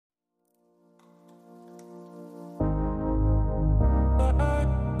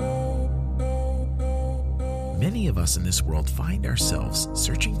many of us in this world find ourselves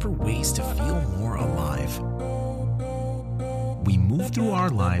searching for ways to feel more alive. We move through our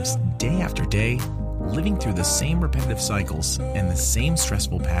lives day after day, living through the same repetitive cycles and the same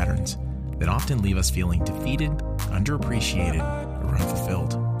stressful patterns that often leave us feeling defeated, underappreciated, or unfulfilled.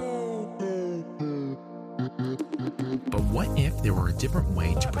 But what if there were a different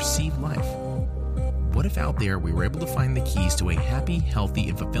way to perceive life? What if out there we were able to find the keys to a happy, healthy,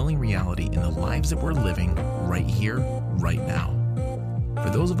 and fulfilling reality in the lives that we're living right here, right now? For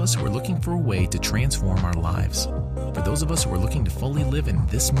those of us who are looking for a way to transform our lives, for those of us who are looking to fully live in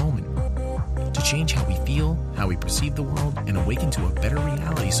this moment, to change how we feel, how we perceive the world, and awaken to a better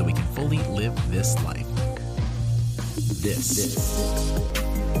reality so we can fully live this life. This is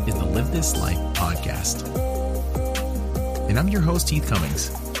the Live This Life podcast. And I'm your host, Heath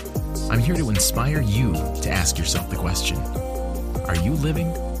Cummings. I'm here to inspire you to ask yourself the question, are you living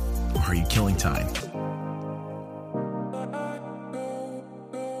or are you killing time?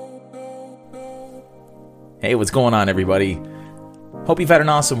 Hey, what's going on, everybody? Hope you've had an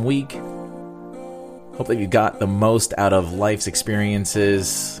awesome week. Hope that you got the most out of life's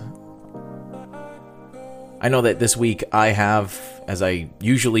experiences. I know that this week I have, as I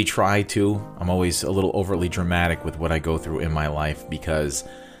usually try to, I'm always a little overly dramatic with what I go through in my life because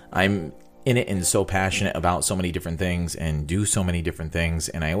I'm in it and so passionate about so many different things and do so many different things.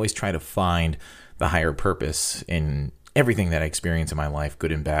 And I always try to find the higher purpose in everything that I experience in my life,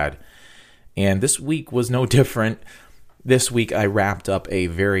 good and bad. And this week was no different. This week I wrapped up a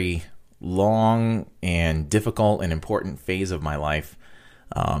very long and difficult and important phase of my life.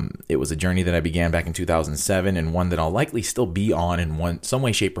 It was a journey that I began back in 2007 and one that I'll likely still be on in some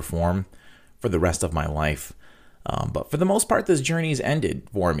way, shape, or form for the rest of my life. But for the most part, this journey's ended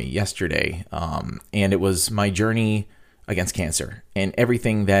for me yesterday. And it was my journey against cancer and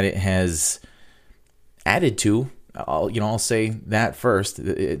everything that it has added to. I'll say that first.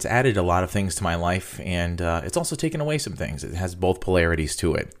 It's added a lot of things to my life, and it's also taken away some things. It has both polarities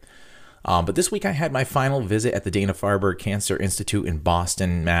to it. But this week I had my final visit at the Dana-Farber Cancer Institute in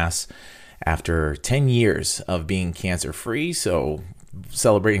Boston, Mass. After 10 years of being cancer-free, so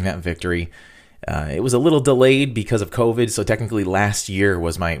celebrating that victory. It was a little delayed because of COVID, so technically last year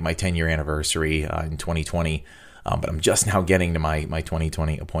was my 10-year anniversary in 2020, but I'm just now getting to my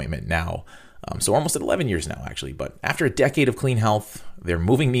 2020 appointment now. So almost at 11 years now, actually. But after a decade of clean health, they're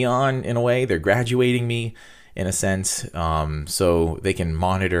moving me on in a way. They're graduating me in a sense, so they can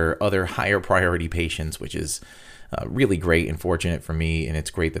monitor other higher priority patients, which is really great and fortunate for me. And it's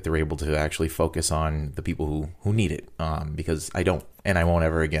great that they're able to actually focus on the people who need it, because I don't, and I won't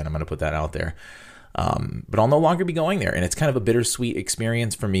ever again. I'm going to put that out there. But I'll no longer be going there. And it's kind of a bittersweet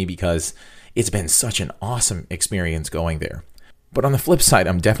experience for me because it's been such an awesome experience going there. But on the flip side,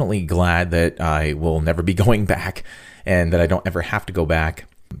 I'm definitely glad that I will never be going back and that I don't ever have to go back.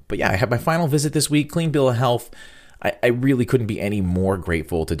 But yeah, I had my final visit this week, clean bill of health. I really couldn't be any more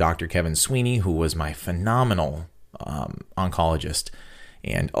grateful to Dr. Kevin Sweeney, who was my phenomenal oncologist.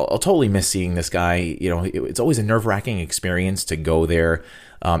 And I'll totally miss seeing this guy. You know, it's always a nerve-wracking experience to go there.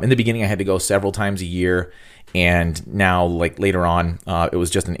 In the beginning, I had to go several times a year. And now, like later on, it was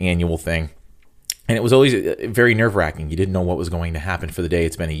just an annual thing. And it was always very nerve-wracking. You didn't know what was going to happen for the day.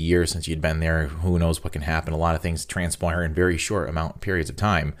 It's been a year since you'd been there. Who knows what can happen? A lot of things transpire in very short periods of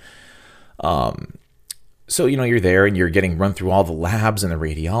time. So, you're there and you're getting run through all the labs and the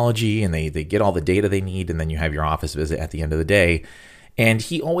radiology, and they get all the data they need, and then you have your office visit at the end of the day. And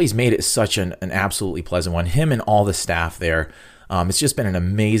he always made it such an absolutely pleasant one. Him and all the staff there. It's just been an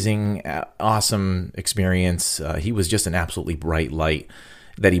amazing, awesome experience. He was just an absolutely bright light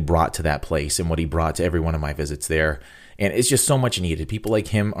that he brought to that place and what he brought to every one of my visits there. And it's just so much needed. People like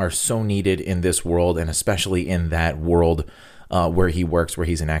him are so needed in this world, and especially in that world where he works, where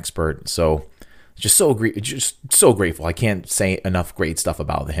he's an expert. So just so grateful. I can't say enough great stuff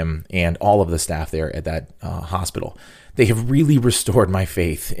about him and all of the staff there at that hospital. They have really restored my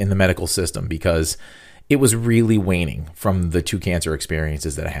faith in the medical system because it was really waning from the 2 cancer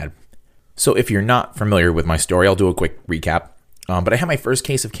experiences that I had. So if you're not familiar with my story, I'll do a quick recap. But I had my first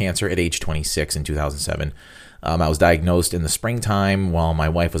case of cancer at age 26 in 2007. I was diagnosed in the springtime while my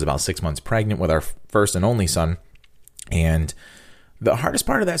wife was about 6 months pregnant with our first and only son. And the hardest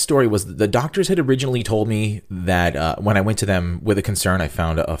part of that story was the doctors had originally told me that when I went to them with a concern, I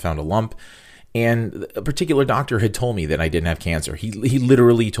found a lump. And a particular doctor had told me that I didn't have cancer. He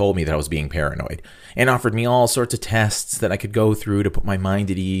literally told me that I was being paranoid and offered me all sorts of tests that I could go through to put my mind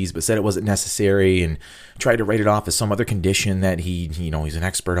at ease, but said it wasn't necessary and tried to write it off as some other condition that he's an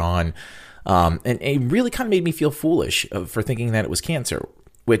expert on. And it really kind of made me feel foolish for thinking that it was cancer,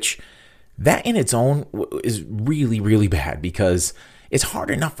 which that in its own is really, really bad, because it's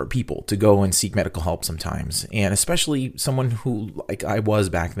hard enough for people to go and seek medical help sometimes. And especially someone who, like I was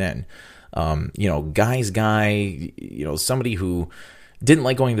back then, guy's guy, somebody who didn't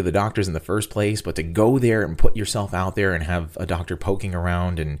like going to the doctors in the first place, but to go there and put yourself out there and have a doctor poking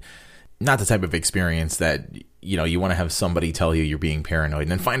around, and not the type of experience that, you want to have somebody tell you you're being paranoid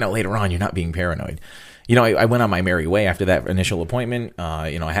and then find out later on you're not being paranoid. I went on my merry way after that initial appointment. I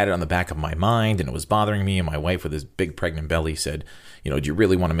had it on the back of my mind and it was bothering me. And my wife, with this big pregnant belly, said, do you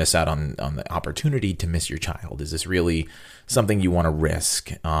really want to miss out on the opportunity to miss your child? Is this really something you want to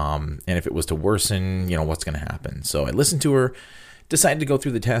risk? And if it was to worsen, what's going to happen? So I listened to her, decided to go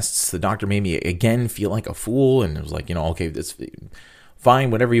through the tests. The doctor made me again feel like a fool. And it was like, okay, that's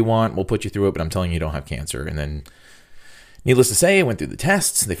fine, whatever you want, we'll put you through it, but I'm telling you don't have cancer. And then, needless to say, I went through the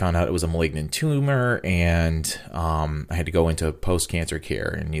tests. They found out it was a malignant tumor, and I had to go into post-cancer care.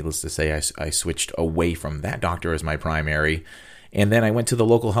 And needless to say, I switched away from that doctor as my primary. And then I went to the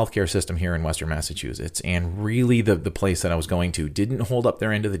local healthcare system here in Western Massachusetts. And really, the place that I was going to didn't hold up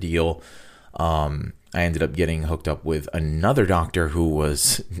their end of the deal. I ended up getting hooked up with another doctor who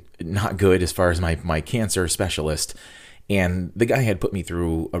was not good as far as my cancer specialist. And the guy had put me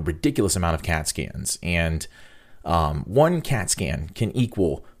through a ridiculous amount of CAT scans. And one CAT scan can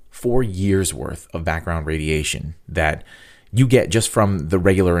equal 4 years worth of background radiation that you get just from the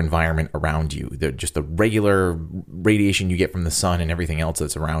regular environment around you. Just the regular radiation you get from the sun and everything else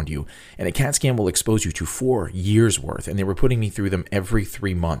that's around you. And a CAT scan will expose you to 4 years worth. And they were putting me through them every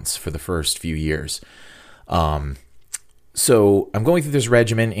 3 months for the first few years. So I'm going through this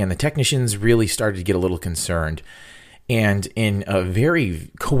regimen, and the technicians really started to get a little concerned. And in a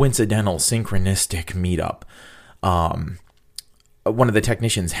very coincidental, synchronistic meetup, one of the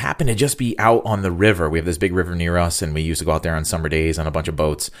technicians happened to just be out on the river. We have this big river near us, and we used to go out there on summer days on a bunch of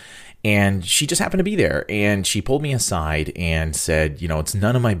boats. And she just happened to be there, and she pulled me aside and said, it's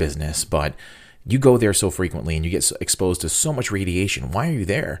none of my business, but you go there so frequently and you get exposed to so much radiation. Why are you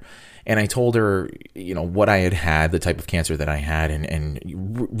there? And I told her, what I had, the type of cancer that I had, and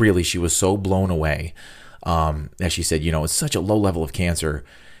really she was so blown away. As she said, it's such a low level of cancer.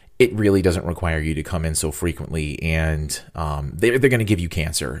 It really doesn't require you to come in so frequently, and they're going to give you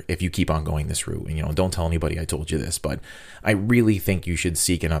cancer if you keep on going this route. And don't tell anybody I told you this, but I really think you should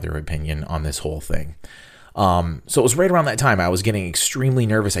seek another opinion on this whole thing. So it was right around that time I was getting extremely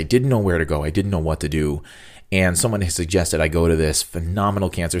nervous. I didn't know where to go. I didn't know what to do. And someone has suggested I go to this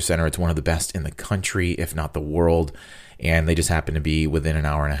phenomenal cancer center. It's one of the best in the country, if not the world. And they just happen to be within an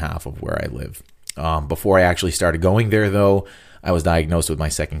hour and a half of where I live. Before I actually started going there, though, I was diagnosed with my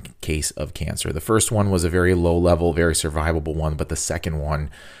second case of cancer. The first one was a very low level, very survivable one, but the second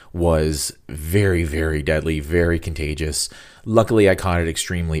one was very, very deadly, very contagious. Luckily, I caught it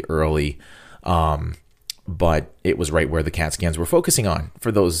extremely early, but it was right where the CAT scans were focusing on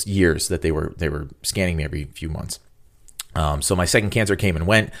for those years that they were scanning me every few months. So my second cancer came and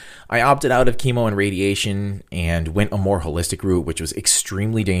went. I opted out of chemo and radiation and went a more holistic route, which was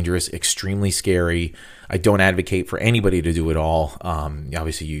extremely dangerous, extremely scary. I don't advocate for anybody to do it all.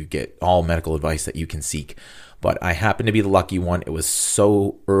 Obviously, you get all medical advice that you can seek, but I happened to be the lucky one. It was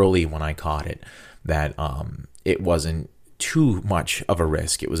so early when I caught it that it wasn't too much of a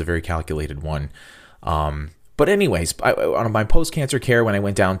risk. It was a very calculated one. But anyways, on my post-cancer care, when I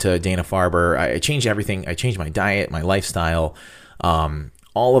went down to Dana-Farber, I changed everything. I changed my diet, my lifestyle.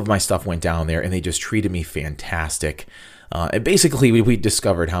 All of my stuff went down there, and they just treated me fantastic. And basically, we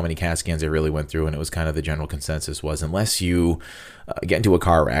discovered how many CAT scans I really went through, and it was kind of the general consensus was, unless you get into a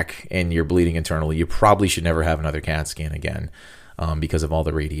car wreck and you're bleeding internally, you probably should never have another CAT scan again. Because of all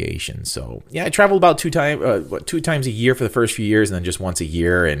the radiation. So yeah, I traveled about two times a year for the first few years, and then just once a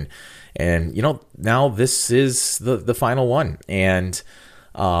year. And now this is the final one. And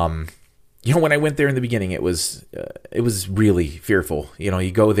when I went there in the beginning, it was really fearful.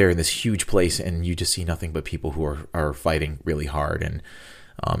 You go there in this huge place, and you just see nothing but people who are fighting really hard. And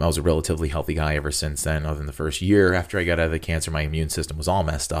I was a relatively healthy guy ever since then. Other than the first year after I got out of the cancer, my immune system was all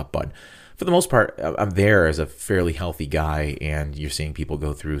messed up, but for the most part, I'm there as a fairly healthy guy, and you're seeing people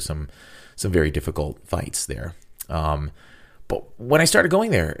go through some very difficult fights there. But when I started going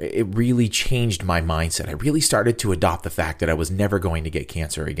there, it really changed my mindset. I really started to adopt the fact that I was never going to get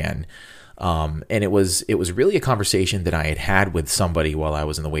cancer again. And it was really a conversation that I had with somebody while I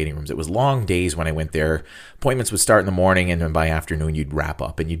was in the waiting rooms. It was long days when I went there. Appointments would start in the morning, and then by afternoon you'd wrap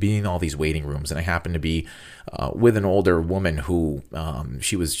up, and you'd be in all these waiting rooms. And I happened to be with an older woman who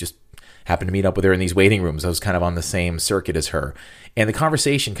she was just happened to meet up with her in these waiting rooms. I was kind of on the same circuit as her. And the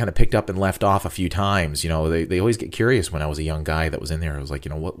conversation kind of picked up and left off a few times. They always get curious when I was a young guy that was in there. I was like,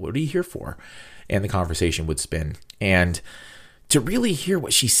 what are you here for? And the conversation would spin. And to really hear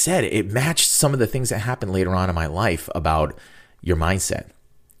what she said, it matched some of the things that happened later on in my life about your mindset.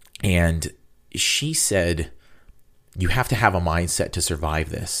 And she said, you have to have a mindset to survive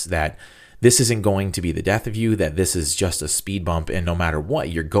this, that this isn't going to be the death of you, that this is just a speed bump, and no matter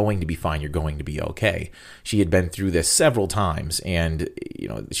what, you're going to be fine, you're going to be okay. She had been through this several times, and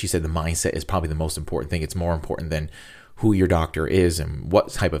she said the mindset is probably the most important thing. It's more important than who your doctor is and what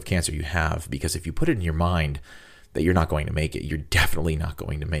type of cancer you have, because if you put it in your mind that you're not going to make it, you're definitely not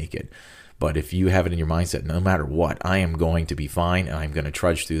going to make it. But if you have it in your mindset, no matter what, I am going to be fine, and I'm going to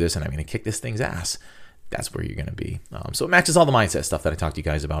trudge through this, and I'm going to kick this thing's ass, that's where you're going to be. So it matches all the mindset stuff that I talk to you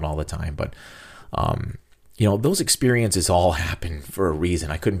guys about all the time. But, those experiences all happen for a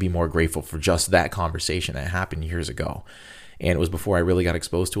reason. I couldn't be more grateful for just that conversation that happened years ago. And it was before I really got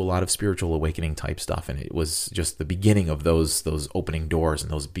exposed to a lot of spiritual awakening type stuff. And it was just the beginning of those opening doors and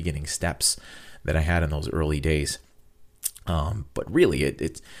those beginning steps that I had in those early days. But really,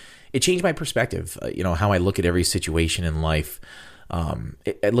 it changed my perspective, how I look at every situation in life.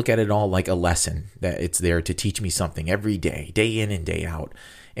 I look at it all like a lesson, that it's there to teach me something every day, day in and day out.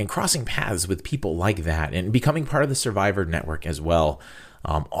 And crossing paths with people like that and becoming part of the Survivor Network as well.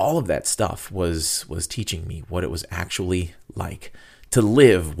 All of that stuff was teaching me what it was actually like to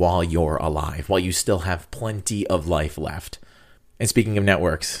live while you're alive, while you still have plenty of life left. And speaking of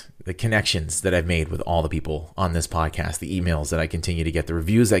networks, the connections that I've made with all the people on this podcast, the emails that I continue to get, the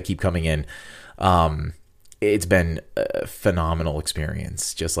reviews that keep coming in, it's been a phenomenal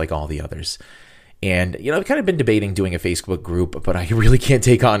experience, just like all the others. And, I've kind of been debating doing a Facebook group, but I really can't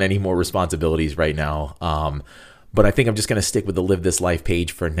take on any more responsibilities right now. But I think I'm just going to stick with the Live This Life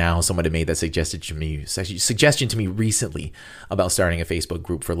page for now. Someone had made that suggestion to me recently about starting a Facebook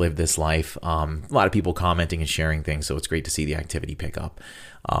group for Live This Life. A lot of people commenting and sharing things, so it's great to see the activity pick up.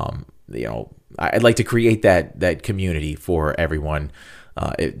 I'd like to create that community for everyone.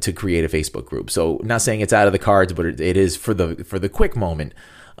 To create a Facebook group. So not saying it's out of the cards, but it is for the quick moment.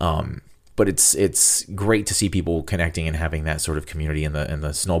 But it's great to see people connecting and having that sort of community and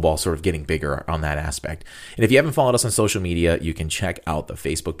the snowball sort of getting bigger on that aspect. And if you haven't followed us on social media, you can check out the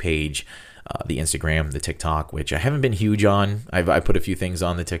Facebook page, the Instagram, the TikTok, which I haven't been huge on. I put a few things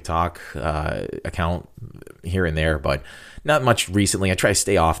on the TikTok account here and there, but not much recently. I try to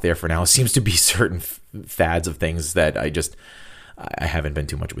stay off there for now. It seems to be certain fads of things that I haven't been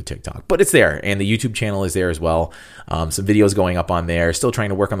too much with TikTok, but it's there. And the YouTube channel is there as well. Some videos going up on there. Still trying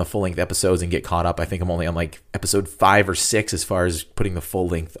to work on the full length episodes and get caught up. I think I'm only on like episode 5 or 6 as far as putting the full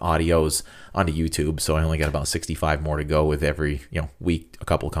length audios onto YouTube. So I only got about 65 more to go with every week, a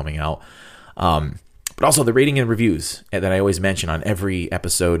couple coming out. But also the rating and reviews that I always mention on every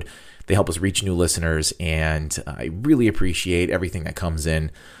episode. They help us reach new listeners, and I really appreciate everything that comes in.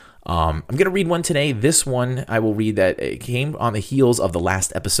 I'm going to read one today. This one I will read that it came on the heels of the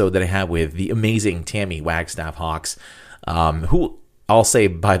last episode that I had with the amazing Tammy Wagstaff Hawks, who I'll say,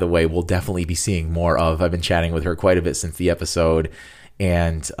 by the way, we'll definitely be seeing more of. I've been chatting with her quite a bit since the episode,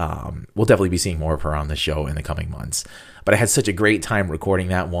 and we'll definitely be seeing more of her on the show in the coming months. But I had such a great time recording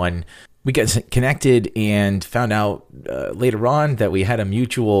that one. We got connected and found out later on that we had a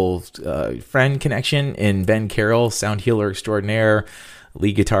mutual friend connection in Ben Carroll, sound healer extraordinaire,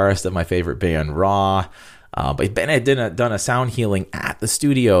 lead guitarist of my favorite band, Raw. But Ben had done a sound healing at the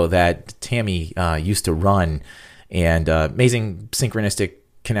studio that Tammy used to run, and amazing synchronistic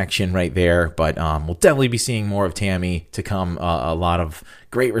connection right there. But we'll definitely be seeing more of Tammy to come. A lot of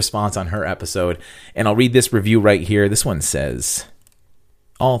great response on her episode. And I'll read this review right here. This one says,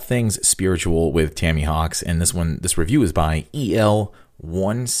 All Things Spiritual with Tammy Hawks. And this review is by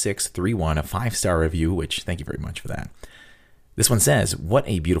EL1631, a 5-star review, which thank you very much for that. This one says, what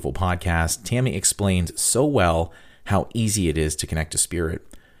a beautiful podcast. Tammy explains so well how easy it is to connect to spirit.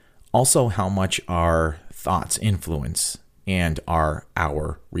 Also, how much our thoughts influence and are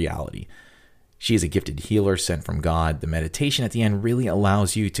our reality. She is a gifted healer sent from God. The meditation at the end really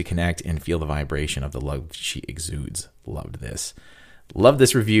allows you to connect and feel the vibration of the love she exudes. Loved this. Love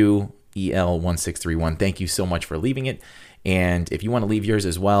this review, EL1631. Thank you so much for leaving it. And if you want to leave yours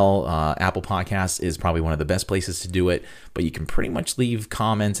as well, Apple Podcasts is probably one of the best places to do it. But you can pretty much leave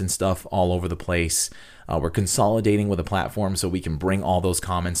comments and stuff all over the place. We're consolidating with a platform so we can bring all those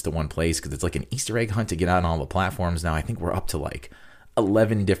comments to one place, because it's like an Easter egg hunt to get out on all the platforms. Now I think we're up to like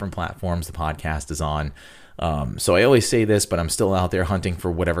 11 different platforms the podcast is on. So I always say this, but I'm still out there hunting for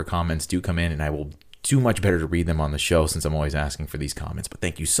whatever comments do come in, and I will too much better to read them on the show since I'm always asking for these comments. But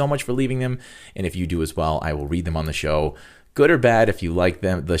thank you so much for leaving them. And if you do as well, I will read them on the show. Good or bad, if you like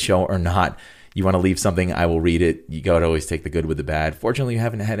the show or not. You want to leave something, I will read it. You got to always take the good with the bad. Fortunately, you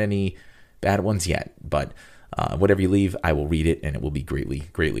haven't had any bad ones yet. But whatever you leave, I will read it, and it will be greatly,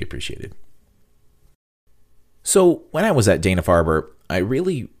 greatly appreciated. So when I was at Dana-Farber, I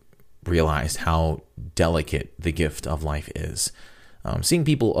really realized how delicate the gift of life is. Seeing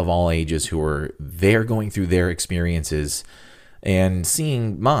people of all ages who are there going through their experiences and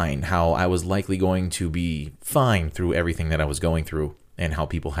seeing mine, how I was likely going to be fine through everything that I was going through and how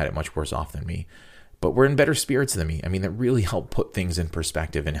people had it much worse off than me, but were in better spirits than me. I mean, that really helped put things in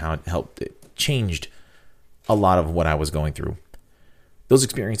perspective and how it changed a lot of what I was going through. Those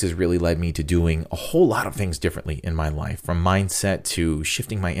experiences really led me to doing a whole lot of things differently in my life, from mindset to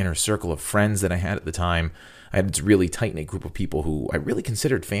shifting my inner circle of friends that I had at the time. I had this really tight-knit group of people who I really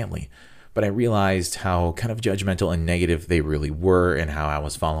considered family, but I realized how kind of judgmental and negative they really were and how I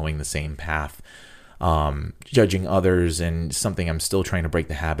was following the same path, judging others, and something I'm still trying to break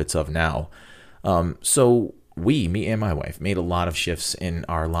the habits of now. So me and my wife, made a lot of shifts in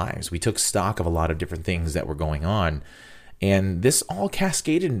our lives. We took stock of a lot of different things that were going on, and this all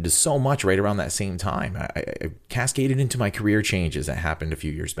cascaded into so much right around that same time. I cascaded into my career changes that happened a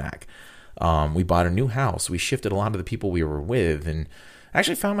few years back. We bought a new house. We shifted a lot of the people we were with, and I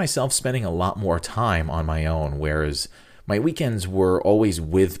actually found myself spending a lot more time on my own, whereas my weekends were always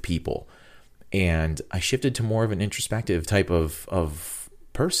with people. And I shifted to more of an introspective type of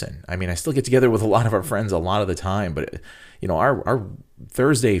person. I mean, I still get together with a lot of our friends a lot of the time, but our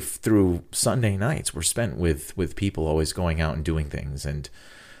Thursday through Sunday nights were spent with people, always going out and doing things, and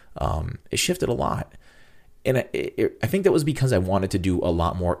it shifted a lot. And I think that was because I wanted to do a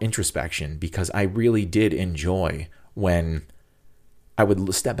lot more introspection, because I really did enjoy when I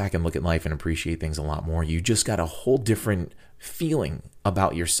would step back and look at life and appreciate things a lot more. You just got a whole different feeling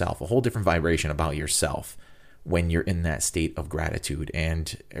about yourself, a whole different vibration about yourself when you're in that state of gratitude.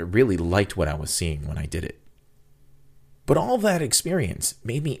 And I really liked what I was seeing when I did it. But all of that experience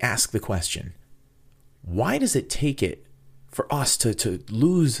made me ask the question, why does it take it for us to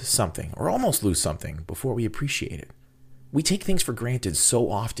lose something or almost lose something before we appreciate it? We take things for granted so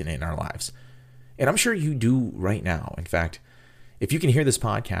often in our lives. And I'm sure you do right now. In fact, if you can hear this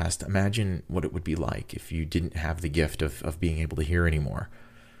podcast, imagine what it would be like if you didn't have the gift of being able to hear anymore.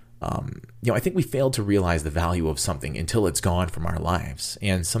 I think we fail to realize the value of something until it's gone from our lives.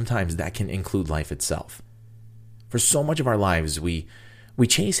 And sometimes that can include life itself. For so much of our lives, we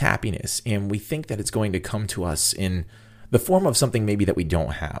chase happiness and we think that it's going to come to us in the form of something maybe that we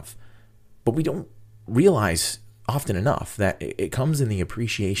don't have. But we don't realize often enough that it comes in the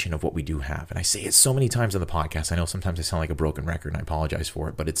appreciation of what we do have. And I say it so many times on the podcast. I know sometimes I sound like a broken record, and I apologize for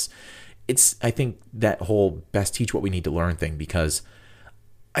it, but it's I think that whole best teach what we need to learn thing, because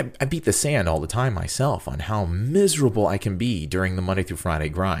I beat the sand all the time myself on how miserable I can be during the Monday through Friday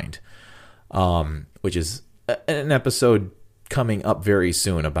grind, which is an episode coming up very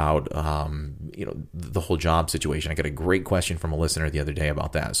soon about the whole job situation. I got a great question from a listener the other day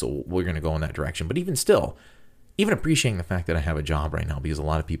about that, so we're going to go in that direction. But even still, even appreciating the fact that I have a job right now, because a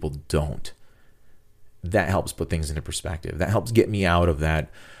lot of people don't, that helps put things into perspective. That helps get me out of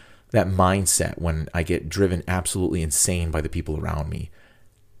that mindset when I get driven absolutely insane by the people around me,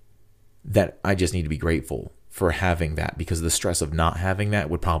 that I just need to be grateful for having that, because the stress of not having that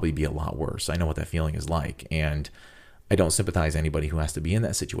would probably be a lot worse. I know what that feeling is like, and I don't sympathize anybody who has to be in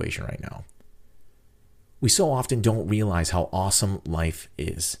that situation right now. We so often don't realize how awesome life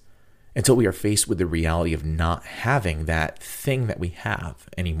is until we are faced with the reality of not having that thing that we have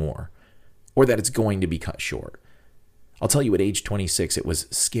anymore, or that it's going to be cut short. I'll tell you, at age 26, it was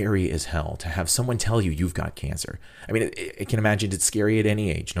scary as hell to have someone tell you you've got cancer. I mean, I can imagine it's scary at any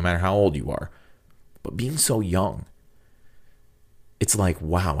age, no matter how old you are. But being so young, it's like,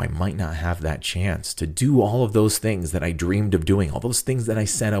 wow, I might not have that chance to do all of those things that I dreamed of doing, all those things that I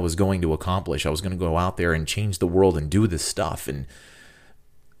said I was going to accomplish. I was going to go out there and change the world and do this stuff, and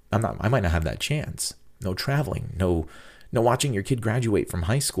I might not have that chance. No traveling, no watching your kid graduate from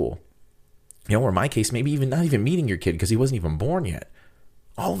high school. Or in my case, maybe even not even meeting your kid because he wasn't even born yet.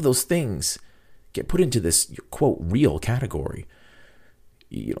 All of those things get put into this, quote, real category.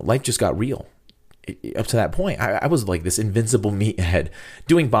 Life just got real. Up to that point, I was like this invincible meathead,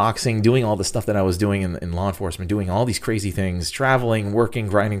 doing boxing, doing all the stuff that I was doing in law enforcement, doing all these crazy things, traveling, working,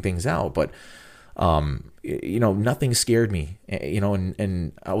 grinding things out. But, nothing scared me,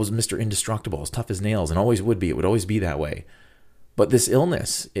 and I was Mr. Indestructible, as tough as nails, and always would be. It would always be that way. But this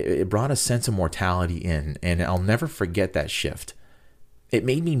illness, it brought a sense of mortality in, and I'll never forget that shift. It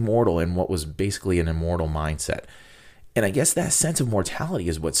made me mortal in what was basically an immortal mindset. And I guess that sense of mortality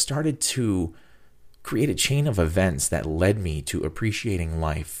is what started to create a chain of events that led me to appreciating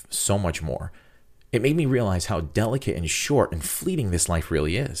life so much more. It made me realize how delicate and short and fleeting this life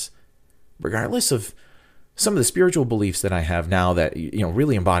really is. Regardless of some of the spiritual beliefs that I have now that,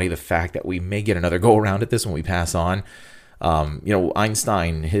 really embody the fact that we may get another go around at this when we pass on.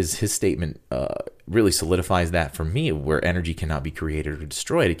 Einstein, his statement really solidifies that for me, where energy cannot be created or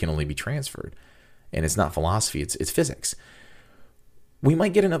destroyed. It can only be transferred. And it's not philosophy, it's physics. We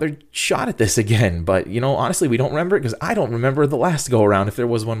might get another shot at this again, but, honestly, we don't remember it because I don't remember the last go around if there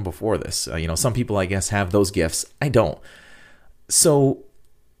was one before this. Some people, I guess, have those gifts. I don't. So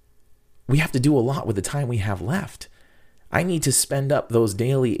we have to do a lot with the time we have left. I need to spend up those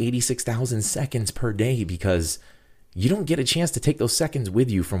daily 86,000 seconds per day because you don't get a chance to take those seconds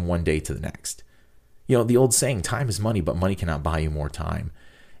with you from one day to the next. The old saying, time is money, but money cannot buy you more time.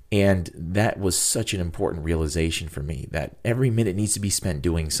 And that was such an important realization for me, that every minute needs to be spent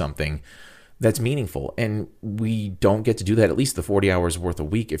doing something that's meaningful. And we don't get to do that at least the 40 hours worth a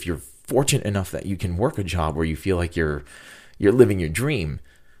week. If you're fortunate enough that you can work a job where you feel like you're living your dream,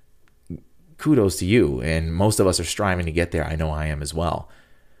 kudos to you. And most of us are striving to get there. I know I am as well.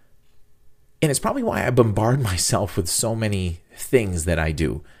 And it's probably why I bombard myself with so many things that I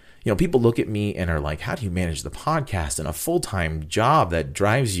do. People look at me and are like, how do you manage the podcast and a full-time job that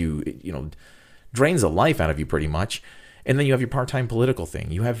drives you, drains the life out of you pretty much? And then you have your part-time political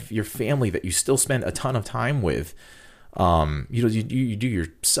thing. You have your family that you still spend a ton of time with. You do your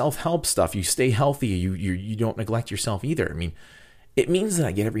self-help stuff. You stay healthy. You don't neglect yourself either. I mean, it means that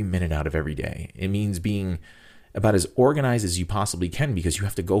I get every minute out of every day. It means being about as organized as you possibly can because you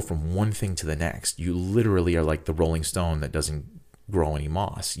have to go from one thing to the next. You literally are like the Rolling Stone that doesn't grow any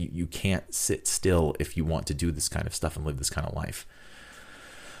moss. You can't sit still if you want to do this kind of stuff and live this kind of life.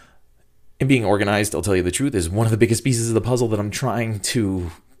 And being organized, I'll tell you the truth, is one of the biggest pieces of the puzzle that I'm trying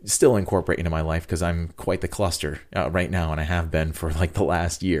to still incorporate into my life because I'm quite the cluster right now, and I have been for like the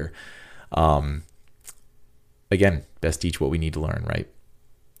last year. Again, best teach what we need to learn, right?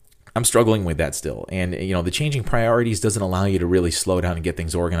 I'm struggling with that still. And, the changing priorities doesn't allow you to really slow down and get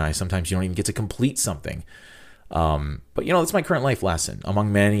things organized. Sometimes you don't even get to complete something. But that's my current life lesson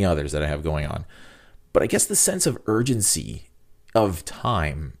among many others that I have going on. But I guess the sense of urgency of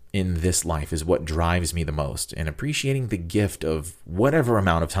time in this life is what drives me the most, and appreciating the gift of whatever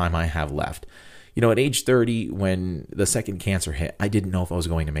amount of time I have left. At age 30, when the second cancer hit, I didn't know if I was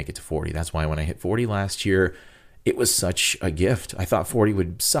going to make it to 40. That's why when I hit 40 last year, it was such a gift. I thought 40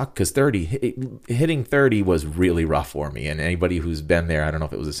 would suck because hitting 30 was really rough for me. And anybody who's been there, I don't know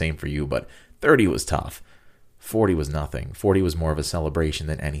if it was the same for you, but 30 was tough. 40 was nothing. 40 was more of a celebration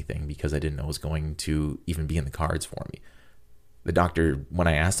than anything because I didn't know it was going to even be in the cards for me. The doctor, when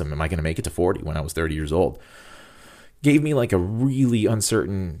I asked him, am I going to make it to 40 when I was 30 years old, gave me like a really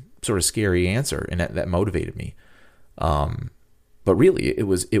uncertain, sort of scary answer, and that motivated me. But really,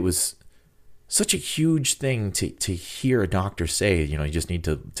 it was such a huge thing to hear a doctor say, you just need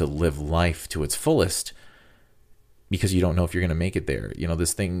to live life to its fullest because you don't know if you're going to make it there.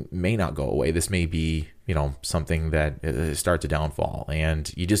 This thing may not go away. This may be, something that starts a downfall,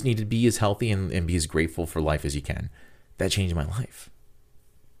 and you just need to be as healthy and be as grateful for life as you can. That changed my life.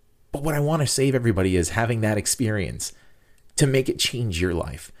 But what I want to save everybody is having that experience to make it change your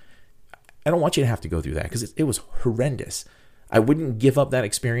life. I don't want you to have to go through that because it was horrendous. I wouldn't give up that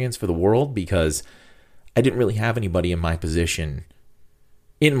experience for the world because I didn't really have anybody in my position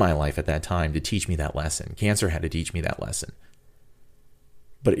in my life at that time to teach me that lesson. Cancer had to teach me that lesson.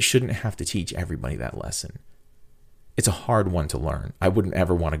 But it shouldn't have to teach everybody that lesson. It's a hard one to learn. I wouldn't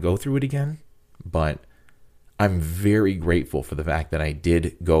ever want to go through it again, but I'm very grateful for the fact that I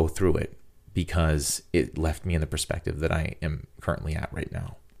did go through it because it left me in the perspective that I am currently at right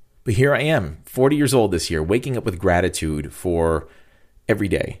now. But here I am, 40 years old this year, waking up with gratitude for every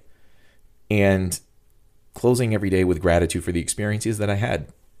day and closing every day with gratitude for the experiences that I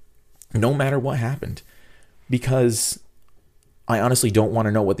had, no matter what happened, because I honestly don't want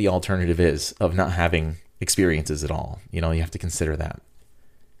to know what the alternative is of not having experiences at all. You have to consider that.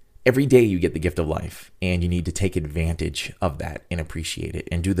 Every day you get the gift of life, and you need to take advantage of that and appreciate it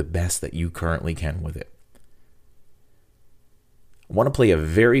and do the best that you currently can with it. I want to play a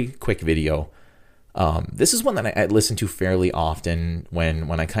very quick video. This is one that I listen to fairly often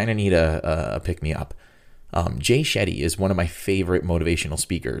when I kind of need a pick-me-up. Jay Shetty is one of my favorite motivational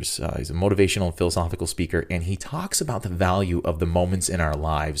speakers. He's a motivational philosophical speaker, and he talks about the value of the moments in our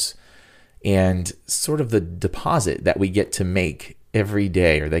lives and sort of the deposit that we get to make every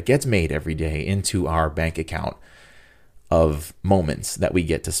day, or that gets made every day into our bank account. of moments that we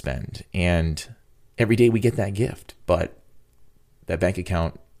get to spend. And every day we get that gift, but that bank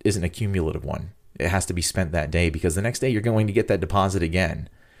account isn't a cumulative one. It has to be spent that day, because the next day you're going to get that deposit again.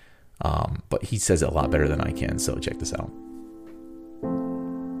 But he says it a lot better than I can, so check this out.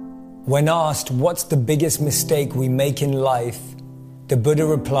 When asked what's the biggest mistake we make in life, the Buddha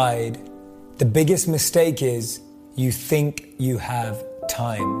replied, the biggest mistake is you think you have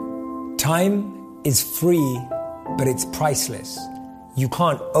time. Time is free, but it's priceless. You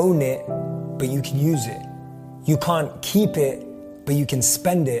can't own it, but you can use it. You can't keep it, but you can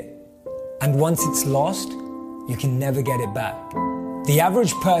spend it. And once it's lost, you can never get it back. The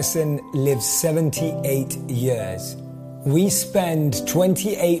average person lives 78 years. We spend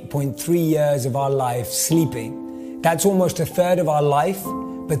 28.3 years of our life sleeping. That's almost a third of our life,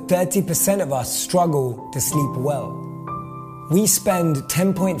 but 30% of us struggle to sleep well. We spend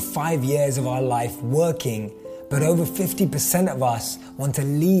 10.5 years of our life working, but over 50% of us want to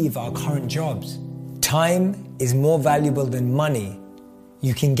leave our current jobs. Time is more valuable than money.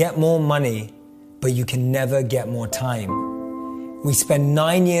 You can get more money, but you can never get more time. We spend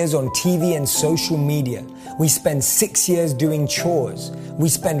 9 years on TV and social media. We spend 6 years doing chores. We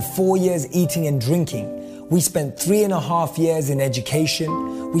spend 4 years eating and drinking. We spend 3.5 years in education.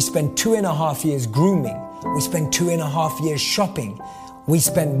 We spend 2.5 years grooming. We spend 2.5 years shopping. We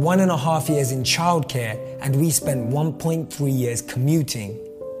spend 1.5 years in childcare, and we spend 1.3 years commuting.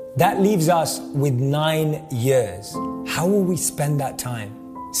 That leaves us with 9 years. How will we spend that time?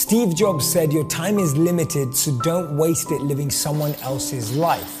 Steve Jobs said your time is limited, so don't waste it living someone else's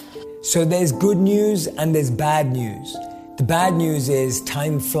life. So there's good news and there's bad news. The bad news is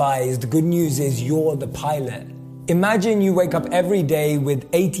time flies. The good news is you're the pilot. Imagine you wake up every day with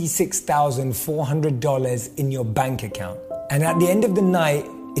 $86,400 in your bank account. And at the end of the night,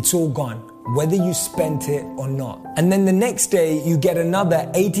 it's all gone, whether you spent it or not. And then the next day, you get another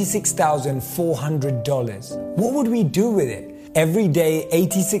 $86,400. What would we do with it? Every day,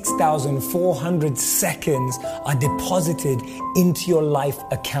 86,400 seconds are deposited into your life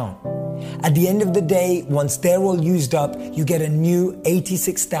account. At the end of the day, once they're all used up, you get a new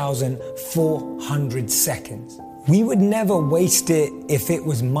 86,400 seconds. We would never waste it if it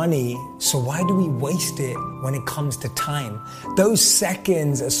was money, so why do we waste it when it comes to time? Those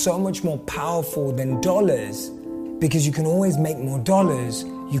seconds are so much more powerful than dollars, because you can always make more dollars,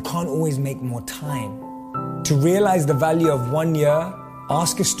 you can't always make more time. To realize the value of 1 year,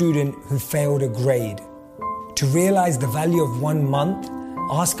 ask a student who failed a grade. To realize the value of 1 month,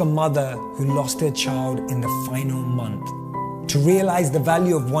 ask a mother who lost her child in the final month. To realize the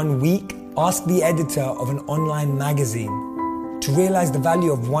value of 1 week, ask the editor of an online magazine. To realize the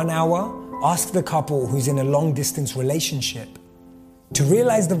value of 1 hour, ask the couple who's in a long-distance relationship. To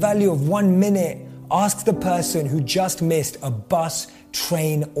realize the value of 1 minute, ask the person who just missed a bus,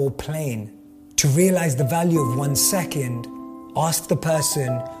 train, or plane. To realize the value of 1 second, ask the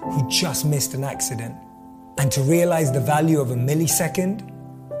person who just missed an accident. And to realize the value of a millisecond,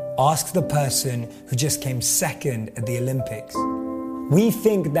 ask the person who just came second at the Olympics. We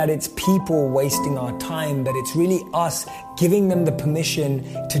think that it's people wasting our time, but it's really us giving them the permission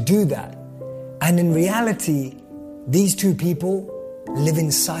to do that. And in reality, these two people live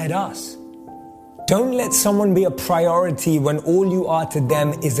inside us. Don't let someone be a priority when all you are to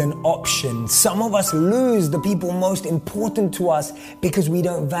them is an option. Some of us lose the people most important to us because we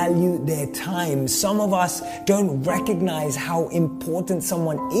don't value their time. Some of us don't recognize how important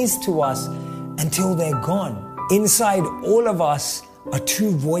someone is to us until they're gone. Inside all of us are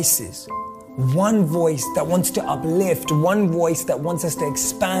two voices. One voice that wants to uplift, one voice that wants us to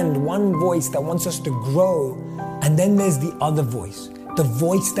expand, one voice that wants us to grow. And then there's the other voice, the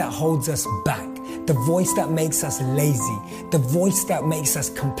voice that holds us back, the voice that makes us lazy, the voice that makes us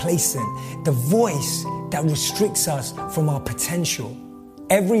complacent, the voice that restricts us from our potential.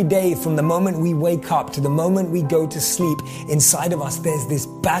 Every day, from the moment we wake up to the moment we go to sleep, inside of us there's this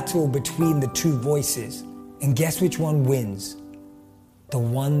battle between the two voices. And guess which one wins? The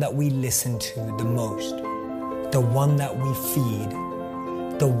one that we listen to the most, the one that we feed,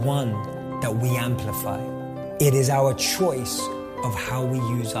 the one that we amplify. It is our choice of how we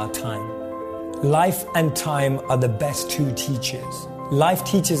use our time. Life and time are the best two teachers. Life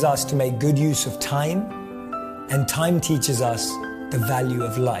teaches us to make good use of time, and time teaches us the value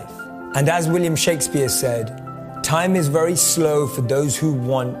of life. And as William Shakespeare said, time is very slow for those who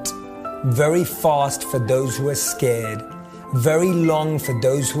want, very fast for those who are scared, very long for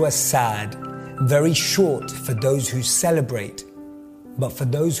those who are sad, very short for those who celebrate. But for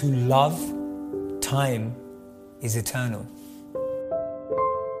those who love, time is eternal.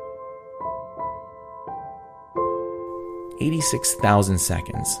 86,000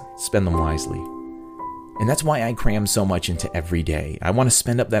 seconds. Spend them wisely. And that's why I cram so much into every day. I want to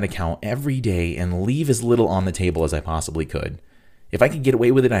spend up that account every day and leave as little on the table as I possibly could. If I could get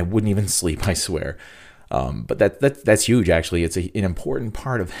away with it, I wouldn't even sleep, I swear. But that's huge, actually. It's an important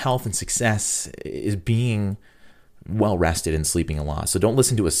part of health and success is being well rested and sleeping a lot. So don't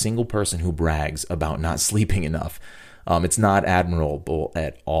listen to a single person who brags about not sleeping enough. It's not admirable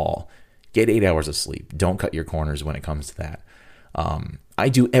at all. Get 8 hours of sleep. Don't cut your corners when it comes to that. I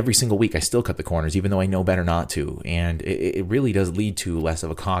do every single week. I still cut the corners, even though I know better not to. And it really does lead to less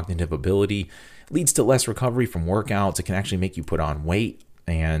of a cognitive ability, leads to less recovery from workouts. It can actually make you put on weight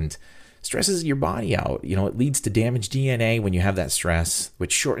and stresses your body out. It leads to damaged DNA when you have that stress,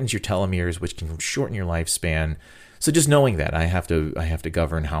 which shortens your telomeres, which can shorten your lifespan. So just knowing that, I have to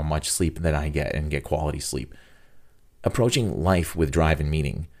govern how much sleep that I get and get quality sleep. Approaching life with drive and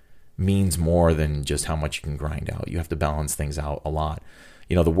meaning means more than just how much you can grind out. You have to balance things out a lot.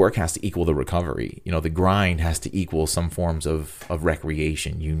 The work has to equal the recovery. The grind has to equal some forms of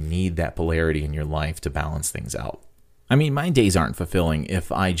recreation. You need that polarity in your life to balance things out. I mean, my days aren't fulfilling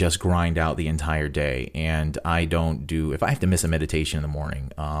if I just grind out the entire day and if I have to miss a meditation in the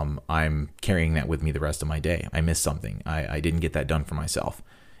morning, I'm carrying that with me the rest of my day. I missed something. I didn't get that done for myself.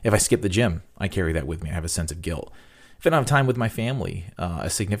 If I skip the gym, I carry that with me. I have a sense of guilt. If I don't have time with my family, a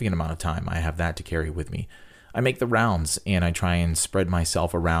significant amount of time, I have that to carry with me. I make the rounds and I try and spread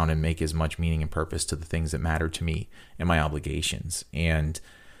myself around and make as much meaning and purpose to the things that matter to me and my obligations. And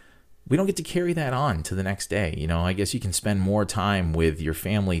we don't get to carry that on to the next day. I guess you can spend more time with your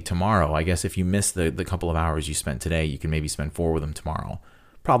family tomorrow. I guess if you miss the couple of hours you spent today, you can maybe spend 4 with them tomorrow.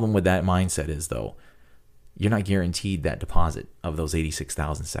 Problem with that mindset is, though, you're not guaranteed that deposit of those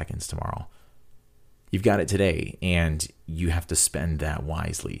 86,000 seconds tomorrow. You've got it today, and you have to spend that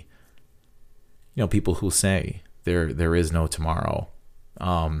wisely. People who say there is no tomorrow,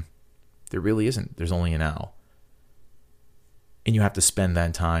 there really isn't. There's only a now. And you have to spend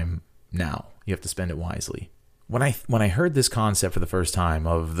that time now. You have to spend it wisely. When I heard this concept for the first time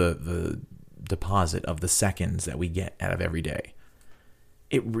of the deposit of the seconds that we get out of every day,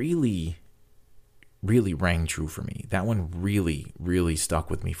 it really, really rang true for me. That one really, really stuck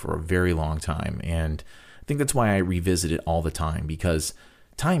with me for a very long time. And I think that's why I revisit it all the time, because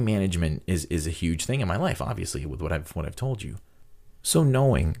time management is a huge thing in my life, obviously, with what I've told you. So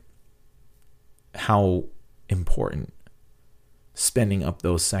knowing how important spending up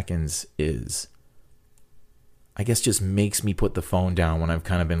those seconds is, I guess, just makes me put the phone down when I've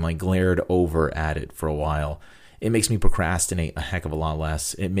kind of been glared over at it for a while. It makes me procrastinate a heck of a lot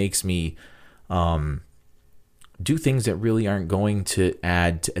less. It makes me do things that really aren't going to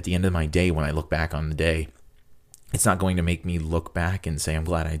add at the end of my day when I look back on the day. It's not going to make me look back and say, I'm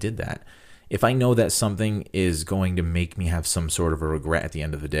glad I did that. If I know that something is going to make me have some sort of a regret at the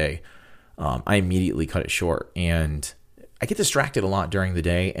end of the day, I immediately cut it short. And I get distracted a lot during the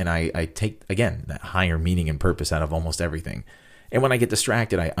day, and I take, again, that higher meaning and purpose out of almost everything. And when I get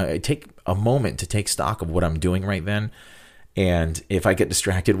distracted, I take a moment to take stock of what I'm doing right then. And if I get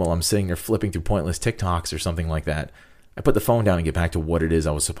distracted while I'm sitting there flipping through pointless TikToks or something like that, I put the phone down and get back to what it is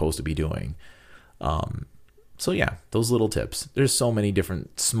I was supposed to be doing. So yeah, those little tips. There's so many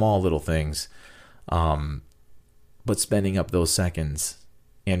different small little things. But spending up those seconds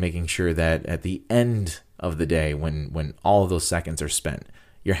and making sure that at the end of the day, when all of those seconds are spent,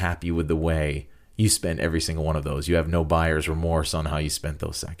 you're happy with the way you spent every single one of those. You have no buyer's remorse on how you spent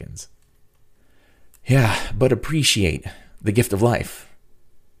those seconds. Yeah, but appreciate the gift of life.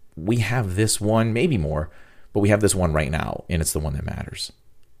 We have this one, maybe more, but we have this one right now, and it's the one that matters.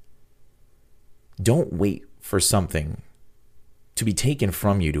 Don't wait for something to be taken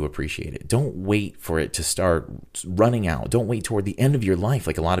from you to appreciate it. Don't wait for it to start running out. Don't wait toward the end of your life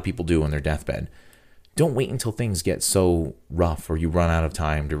like a lot of people do on their deathbed. Don't wait until things get so rough or you run out of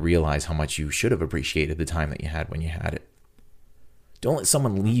time to realize how much you should have appreciated the time that you had when you had it. Don't let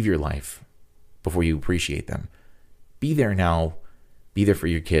someone leave your life before you appreciate them. Be there now. Be there for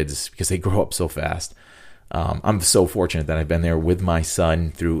your kids because they grow up so fast. I'm so fortunate that I've been there with my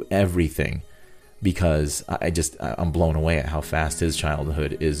son through everything, because I'm blown away at how fast his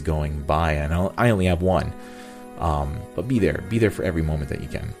childhood is going by. And I only have one. But be there for every moment that you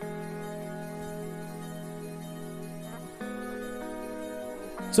can.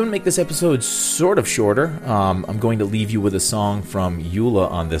 So I'm going to make this episode sort of shorter. I'm going to leave you with a song from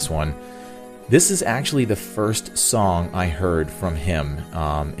Eula on this one. This is actually the first song I heard from him,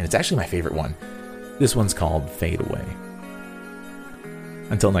 and it's actually my favorite one. This one's called Fade Away.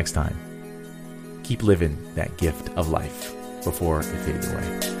 Until next time, keep living that gift of life before it fades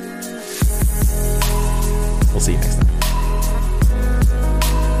away. We'll see you next time.